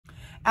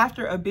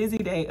After a busy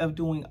day of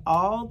doing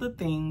all the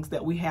things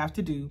that we have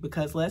to do,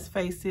 because let's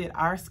face it,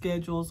 our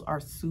schedules are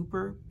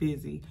super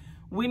busy,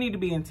 we need to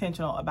be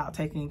intentional about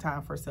taking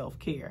time for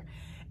self-care.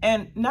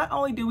 And not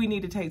only do we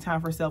need to take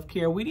time for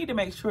self-care, we need to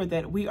make sure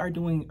that we are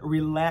doing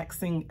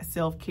relaxing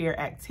self-care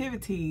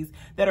activities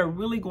that are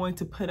really going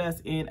to put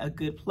us in a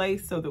good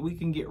place so that we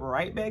can get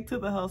right back to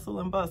the hustle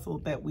and bustle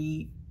that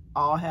we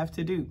all have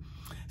to do.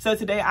 So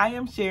today I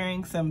am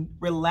sharing some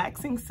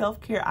relaxing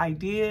self-care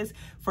ideas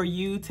for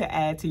you to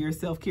add to your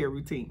self-care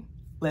routine.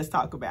 Let's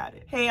talk about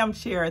it. Hey, I'm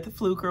Cherith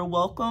Fluker.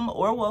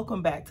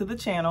 Welcome back to the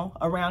channel.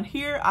 Around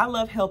here, I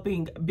love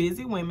helping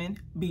busy women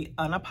be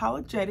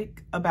unapologetic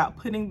about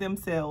putting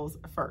themselves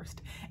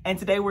first. And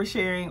today we're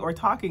sharing or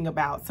talking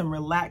about some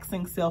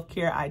relaxing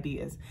self-care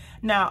ideas.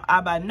 Now, I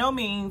by no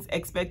means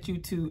expect you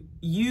to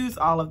use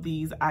all of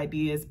these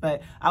ideas,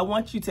 but I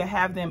want you to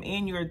have them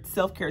in your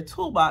self-care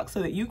toolbox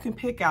so that you can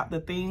pick out the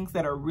things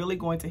that are really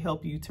going to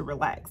help you to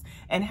relax.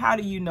 And how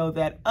do you know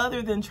that?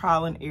 Other than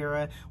trial and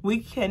error, we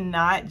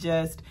cannot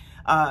just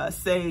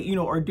say,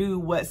 or do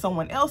what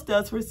someone else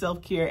does for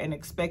self-care and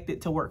expect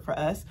it to work for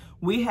us.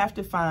 We have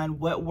to find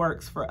what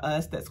works for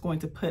us that's going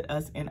to put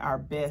us in our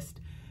best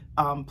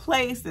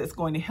place, that's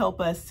going to help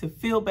us to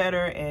feel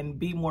better and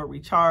be more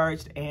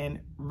recharged and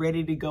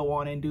ready to go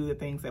on and do the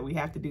things that we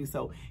have to do.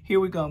 So here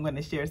we go. I'm going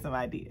to share some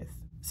ideas.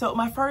 So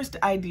my first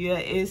idea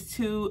is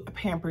to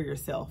pamper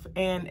yourself,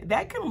 and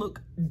that can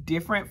look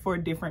different for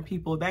different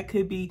people. That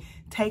could be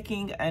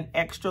taking an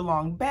extra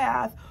long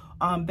bath.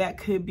 That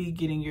could be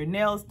getting your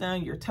nails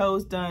done, your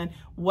toes done,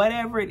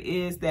 whatever it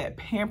is that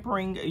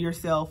pampering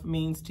yourself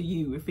means to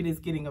you. If it is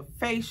getting a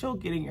facial,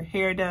 getting your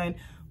hair done,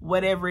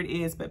 whatever it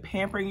is, but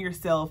pampering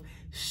yourself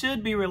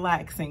should be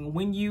relaxing.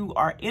 When you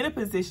are in a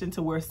position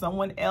to where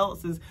someone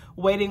else is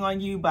waiting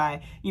on you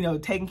by,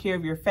 taking care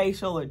of your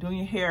facial or doing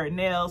your hair or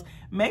nails,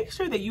 make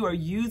sure that you are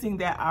using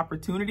that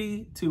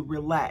opportunity to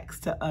relax,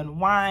 to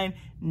unwind,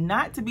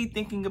 not to be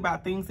thinking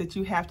about things that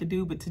you have to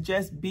do, but to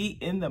just be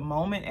in the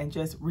moment and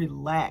just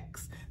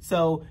relax.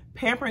 So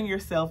pampering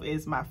yourself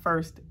is my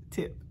first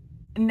tip.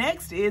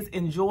 Next is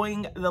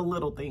enjoying the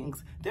little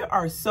things. There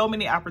are so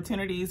many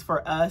opportunities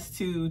for us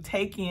to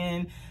take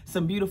in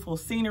some beautiful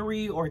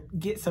scenery or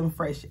get some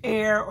fresh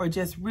air or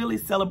just really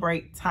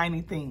celebrate tiny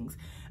things.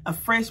 A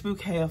fresh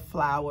bouquet of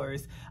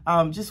flowers,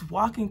 just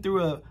walking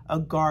through a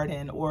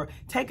garden, or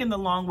taking the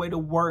long way to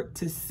work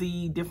to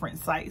see different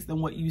sights than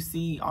what you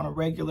see on a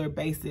regular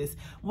basis.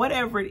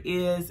 Whatever it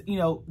is,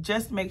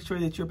 just make sure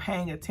that you're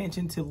paying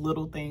attention to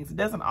little things. It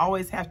doesn't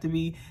always have to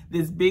be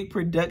this big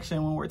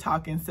production when we're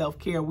talking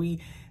self-care.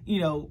 We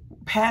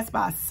pass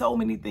by so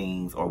many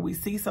things, or we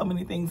see so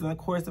many things in the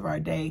course of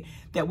our day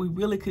that we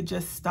really could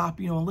just stop,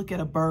 and look at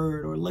a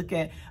bird or look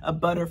at a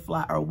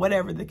butterfly or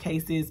whatever the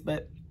case is.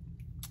 But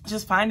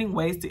just finding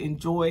ways to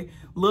enjoy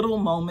little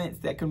moments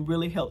that can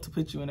really help to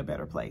put you in a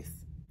better place.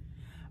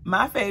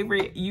 My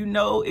favorite,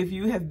 if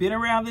you have been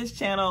around this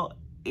channel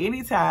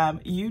anytime,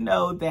 you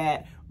know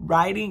that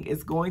writing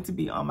is going to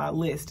be on my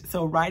list.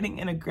 So writing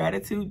in a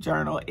gratitude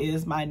journal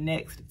is my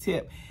next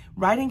tip.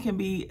 Writing can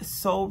be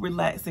so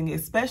relaxing,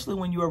 especially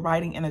when you are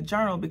writing in a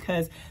journal,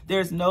 because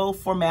there's no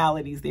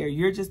formalities there.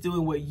 You're just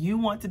doing what you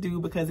want to do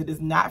because it is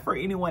not for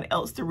anyone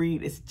else to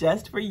read. It's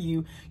just for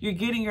you. You're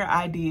getting your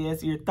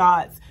ideas, your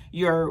thoughts,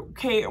 your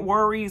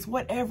worries,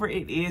 whatever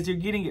it is, you're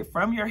getting it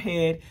from your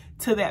head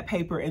to that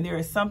paper, and there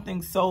is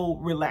something so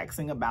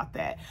relaxing about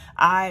that.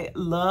 I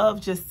love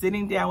just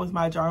sitting down with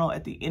my journal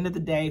at the end of the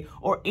day,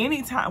 or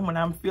anytime when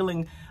I'm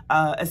feeling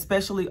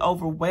especially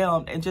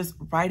overwhelmed, and just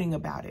writing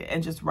about it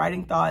and just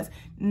writing thoughts,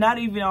 not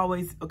even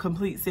always a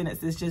complete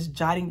sentences, just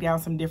jotting down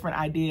some different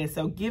ideas.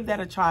 So give that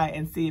a try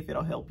and see if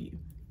it'll help you.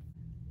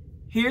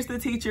 Here's the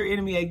teacher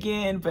in me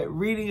again, but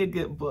reading a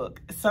good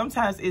book.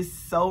 Sometimes it's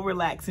so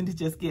relaxing to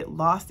just get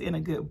lost in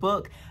a good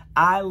book.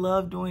 I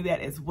love doing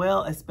that as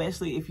well,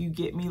 especially if you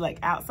get me like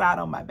outside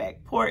on my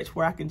back porch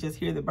where I can just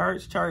hear the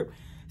birds chirp,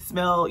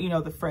 smell,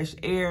 the fresh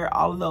air,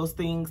 all of those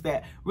things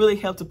that really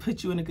help to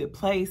put you in a good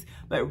place.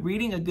 But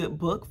reading a good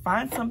book,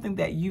 find something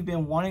that you've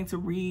been wanting to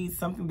read,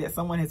 something that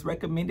someone has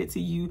recommended to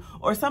you,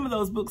 or some of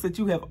those books that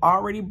you have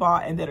already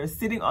bought and that are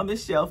sitting on the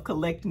shelf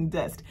collecting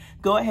dust.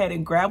 Go ahead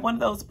and grab one of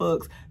those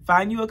books,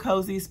 find you a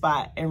cozy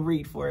spot, and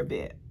read for a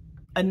bit.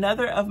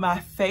 Another of my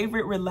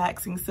favorite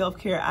relaxing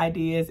self-care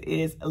ideas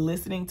is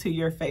listening to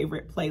your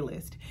favorite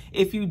playlist.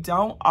 If you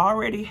don't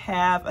already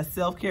have a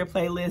self-care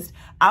playlist,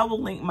 I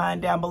will link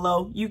mine down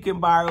below. You can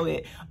borrow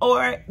it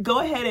or go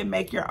ahead and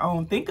make your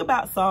own. Think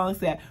about songs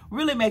that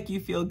really make you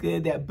feel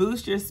good, that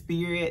boost your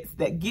spirits,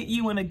 that get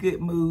you in a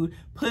good mood.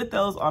 Put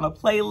those on a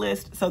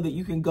playlist so that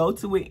you can go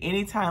to it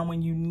anytime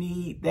when you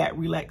need that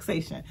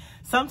relaxation.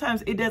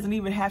 Sometimes it doesn't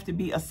even have to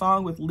be a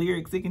song with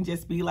lyrics. It can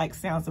just be like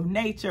sounds of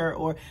nature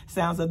or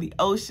sounds of the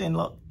ocean,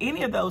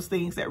 any of those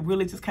things that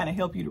really just kind of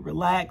help you to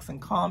relax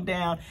and calm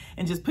down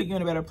and just put you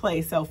in a better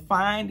place. So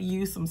find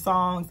you some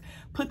songs,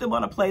 put them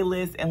on a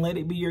playlist, and let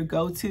it be your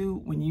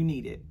go-to when you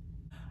need it.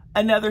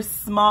 Another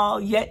small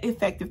yet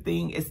effective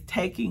thing is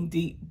taking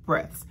deep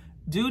breaths.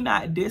 Do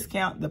not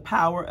discount the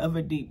power of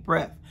a deep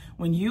breath.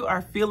 When you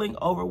are feeling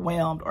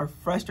overwhelmed or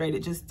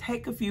frustrated, just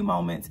take a few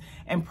moments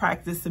and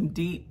practice some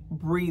deep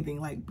breathing.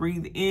 Like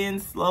breathe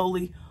in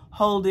slowly,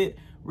 hold it,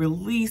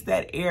 release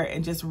that air,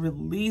 and just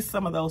release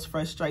some of those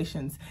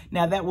frustrations.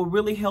 Now that will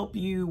really help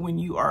you when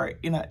you are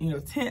in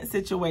a tense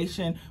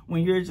situation,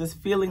 when you're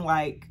just feeling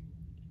like,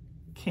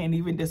 can't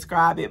even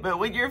describe it, but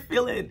when you're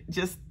feeling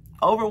just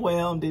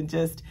overwhelmed and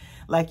just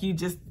like you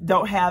just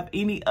don't have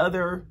any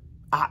other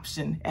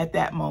option at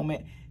that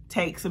moment,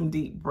 take some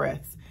deep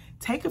breaths.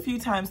 Take a few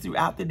times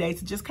throughout the day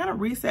to just kind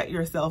of reset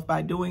yourself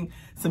by doing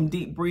some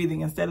deep breathing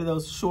instead of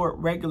those short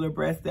regular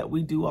breaths that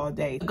we do all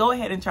day. Go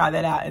ahead and try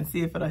that out and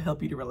see if it'll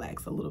help you to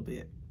relax a little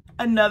bit.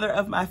 Another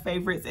of my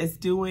favorites is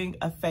doing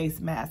a face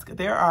mask.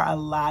 There are a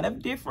lot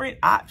of different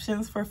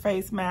options for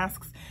face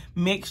masks.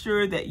 Make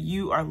sure that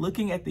you are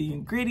looking at the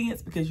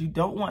ingredients because you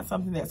don't want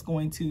something that's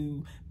going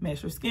to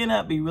mess your skin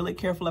up. Be really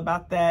careful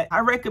about that. I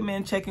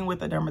recommend checking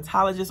with a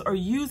dermatologist or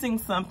using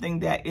something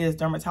that is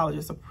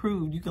dermatologist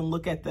approved. You can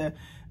look at the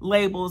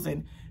labels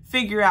and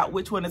figure out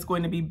which one is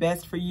going to be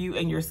best for you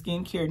and your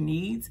skincare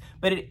needs,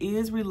 but it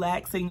is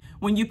relaxing.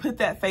 When you put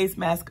that face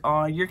mask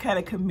on, you're kind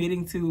of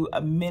committing to a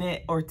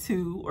minute or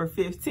 2 or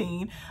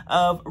 15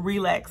 of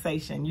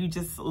relaxation. You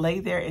just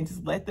lay there and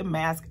just let the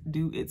mask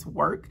do its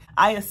work.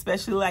 I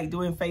especially like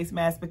doing face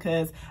masks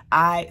because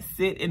I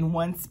sit in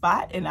one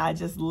spot and I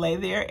just lay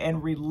there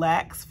and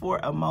relax for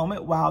a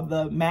moment while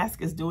the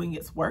mask is doing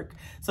its work.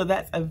 So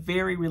that's a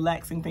very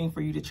relaxing thing for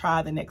you to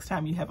try the next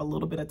time you have a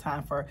little bit of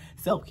time for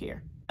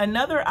self-care.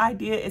 Another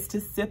idea is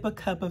to sip a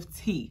cup of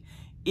tea.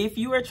 If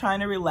you are trying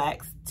to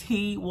relax,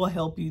 tea will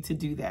help you to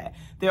do that.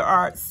 There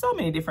are so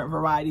many different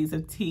varieties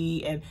of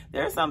tea, and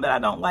there are some that I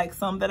don't like,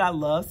 some that I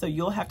love, so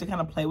you'll have to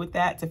kind of play with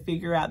that to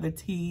figure out the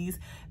teas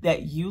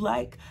that you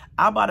like.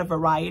 I bought a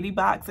variety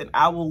box, and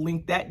I will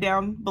link that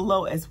down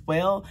below as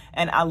well,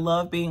 and I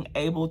love being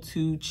able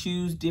to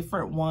choose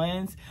different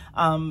ones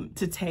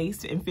to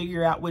taste and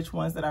figure out which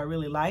ones that I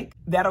really like.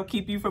 That'll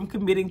keep you from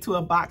committing to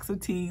a box of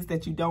teas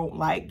that you don't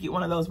like. Get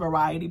one of those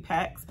variety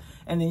packs,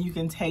 and then you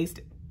can taste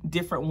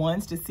different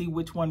ones to see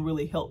which one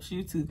really helps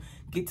you to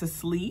get to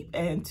sleep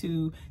and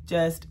to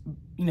just,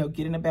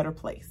 get in a better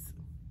place.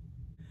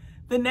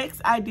 The next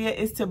idea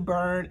is to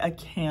burn a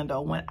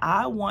candle. When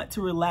I want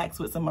to relax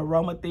with some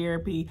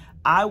aromatherapy,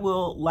 I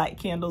will light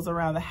candles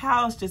around the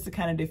house just to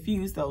kind of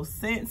diffuse those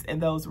scents,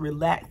 and those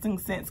relaxing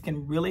scents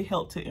can really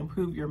help to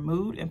improve your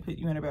mood and put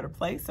you in a better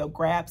place. So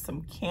grab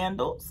some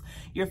candles,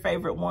 your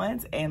favorite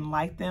ones, and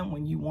light them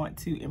when you want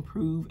to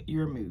improve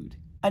your mood.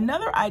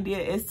 Another idea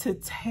is to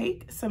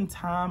take some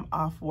time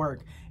off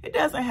work. It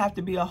doesn't have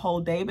to be a whole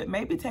day, but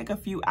maybe take a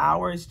few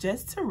hours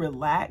just to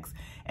relax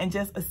and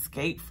just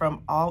escape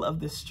from all of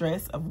the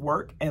stress of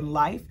work and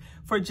life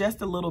for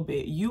just a little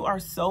bit. You are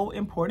so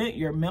important.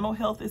 Your mental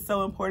health is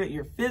so important.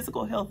 Your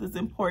physical health is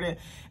important.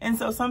 And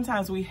so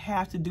sometimes we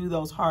have to do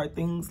those hard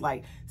things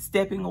like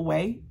stepping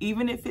away.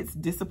 Even if it's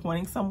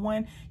disappointing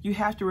someone, you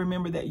have to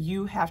remember that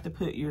you have to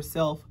put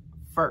yourself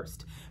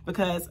first,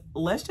 because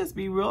let's just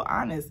be real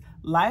honest,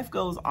 life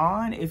goes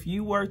on. If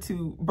you were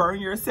to burn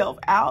yourself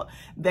out,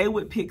 they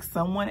would pick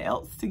someone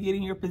else to get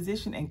in your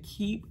position and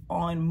keep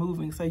on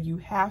moving. So you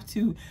have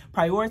to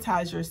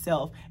prioritize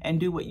yourself and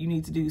do what you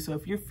need to do. So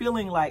if you're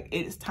feeling like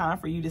it's time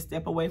for you to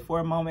step away for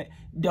a moment,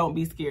 don't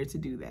be scared to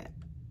do that.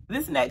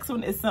 This next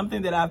one is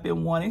something that I've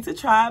been wanting to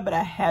try, but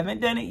I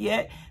haven't done it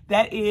yet.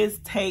 That is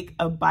take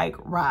a bike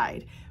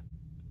ride.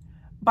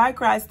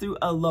 Bike rides through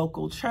a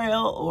local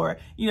trail or,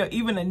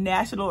 even a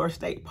national or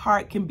state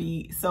park can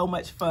be so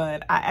much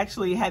fun. I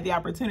actually had the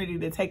opportunity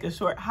to take a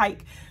short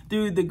hike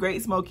through the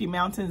Great Smoky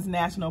Mountains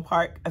National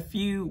Park a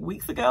few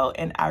weeks ago,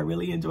 and I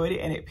really enjoyed it,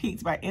 and it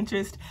piqued my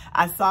interest.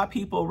 I saw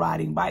people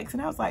riding bikes,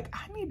 and I was like,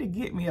 I need to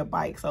get me a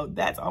bike. So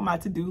that's on my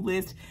to-do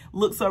list.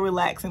 Looked so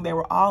relaxing. They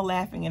were all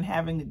laughing and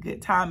having a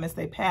good time as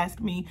they passed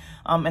me,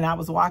 and I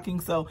was walking.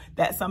 So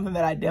that's something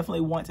that I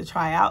definitely want to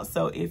try out.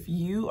 So if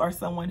you are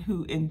someone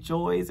who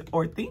enjoys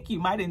or think you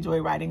might enjoy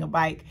riding a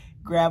bike,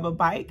 grab a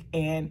bike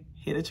and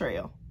hit a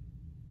trail.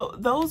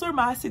 Those are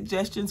my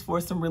suggestions for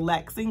some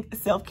relaxing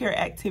self-care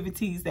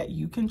activities that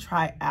you can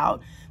try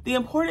out. The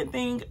important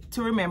thing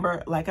to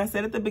remember, like I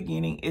said at the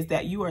beginning, is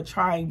that you are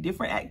trying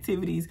different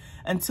activities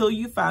until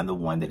you find the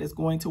one that is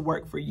going to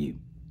work for you.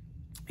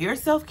 Your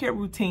self-care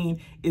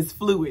routine is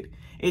fluid.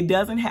 It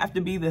doesn't have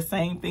to be the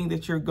same thing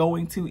that you're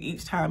going to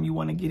each time you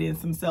want to get in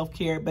some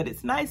self-care, but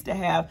it's nice to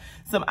have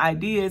some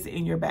ideas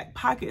in your back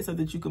pocket so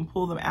that you can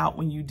pull them out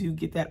when you do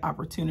get that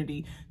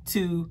opportunity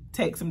to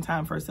take some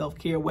time for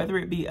self-care, whether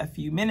it be a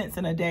few minutes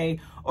in a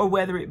day or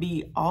whether it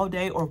be all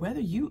day or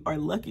whether you are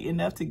lucky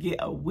enough to get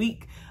a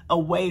week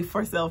away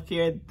for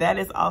self-care. That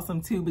is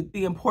awesome too. But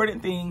the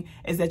important thing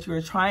is that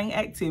you're trying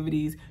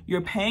activities,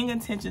 you're paying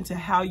attention to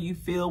how you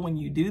feel when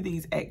you do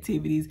these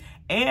activities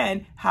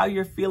and how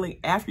you're feeling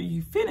after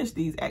you finish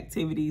these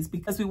activities,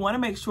 because we want to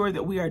make sure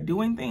that we are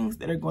doing things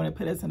that are going to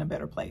put us in a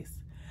better place.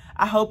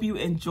 I hope you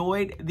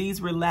enjoyed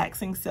these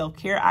relaxing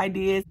self-care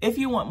ideas. If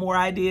you want more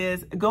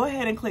ideas, go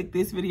ahead and click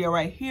this video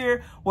right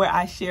here where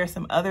I share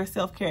some other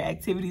self-care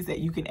activities that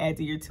you can add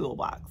to your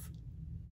toolbox.